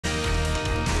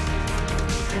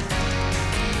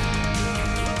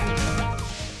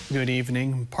Good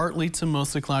evening. Partly to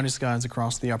mostly cloudy skies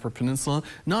across the Upper Peninsula.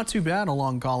 Not too bad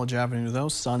along College Avenue, though.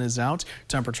 Sun is out.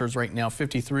 Temperatures right now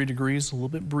 53 degrees. A little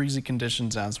bit breezy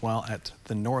conditions as well at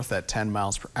the north at 10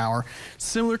 miles per hour.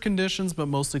 Similar conditions, but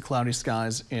mostly cloudy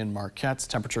skies in Marquette.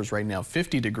 Temperatures right now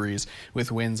 50 degrees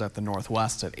with winds at the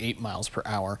northwest at 8 miles per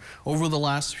hour. Over the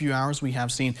last few hours, we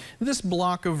have seen this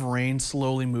block of rain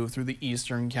slowly move through the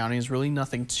eastern counties. Really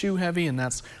nothing too heavy, and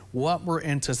that's what we're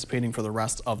anticipating for the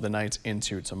rest of the night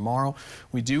into tomorrow.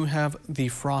 We do have the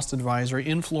frost advisory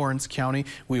in Florence County.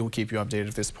 We will keep you updated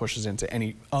if this pushes into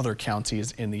any other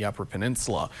counties in the Upper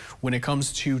Peninsula. When it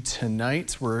comes to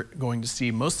tonight, we're going to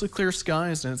see mostly clear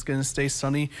skies, and it's going to stay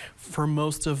sunny for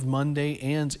most of Monday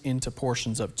and into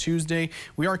portions of Tuesday.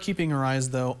 We are keeping our eyes,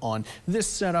 though, on this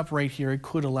setup right here. It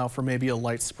could allow for maybe a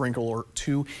light sprinkle or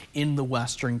two in the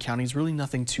western counties. Really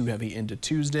nothing too heavy into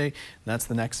Tuesday. That's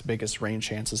the next biggest rain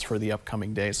chances for the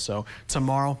upcoming days. So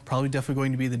tomorrow, probably definitely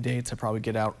going to be the day to probably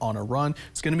get out on a run.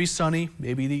 It's going to be sunny,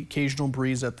 maybe the occasional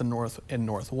breeze at the north and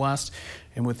northwest.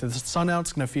 And with the sun out,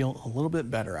 it's going to feel a little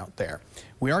bit better out there.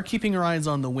 We are keeping our eyes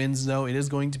on the winds, though. It is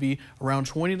going to be around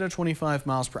 20 to 25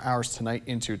 miles per hour tonight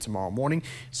into tomorrow morning.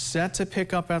 Set to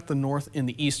pick up at the north in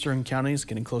the eastern counties,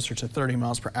 getting closer to 30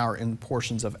 miles per hour in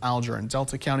portions of Alger and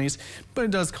Delta counties, but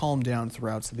it does calm down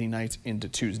throughout the night into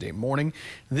Tuesday morning.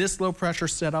 This low pressure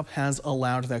setup has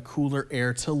allowed that cooler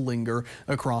air to linger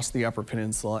across the Upper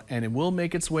Peninsula, and it will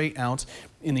make its way out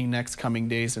in the next coming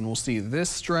days, and we'll see this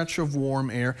stretch of warm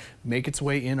air make its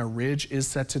way in. A ridge is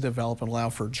set to develop and allow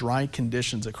for dry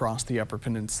conditions across the Upper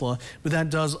Peninsula, but that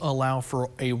does allow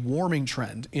for a warming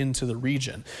trend into the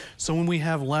region. So when we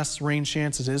have less rain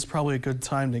chances, it is probably a good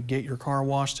time to get your car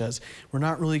washed, as we're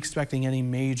not really expecting any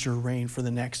major rain for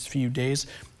the next few days.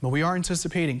 But we are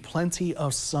anticipating plenty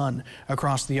of sun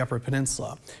across the Upper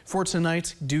Peninsula. For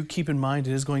tonight, do keep in mind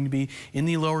it is going to be in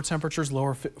the lower temperatures,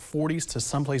 lower 40s to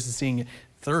some places seeing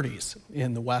 30s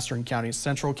in the western counties.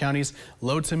 Central counties,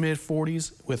 low to mid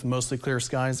 40s with mostly clear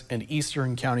skies, and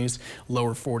eastern counties,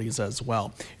 lower 40s as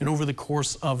well. And over the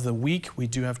course of the week, we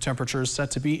do have temperatures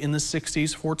set to be in the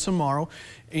 60s for tomorrow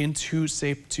into,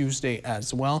 say, Tuesday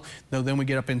as well. Though then we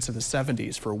get up into the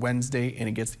 70s for Wednesday, and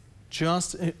it gets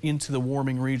just into the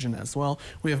warming region as well.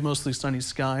 We have mostly sunny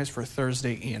skies for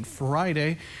Thursday and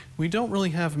Friday. We don't really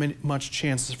have much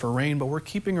chances for rain, but we're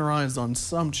keeping our eyes on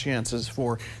some chances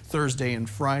for Thursday and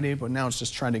Friday, but now it's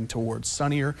just trending towards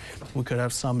sunnier. We could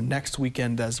have some next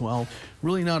weekend as well.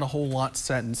 Really not a whole lot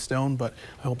set in stone, but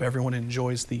I hope everyone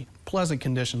enjoys the pleasant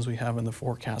conditions we have in the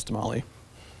forecast, Molly.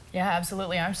 Yeah,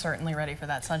 absolutely. I'm certainly ready for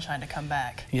that sunshine to come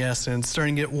back. Yes, and it's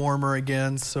starting to get warmer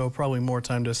again, so probably more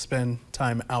time to spend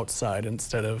time outside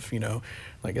instead of,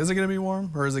 like, is it going to be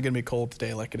warm or is it going to be cold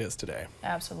today like it is today?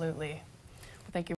 Absolutely. Well, thank you.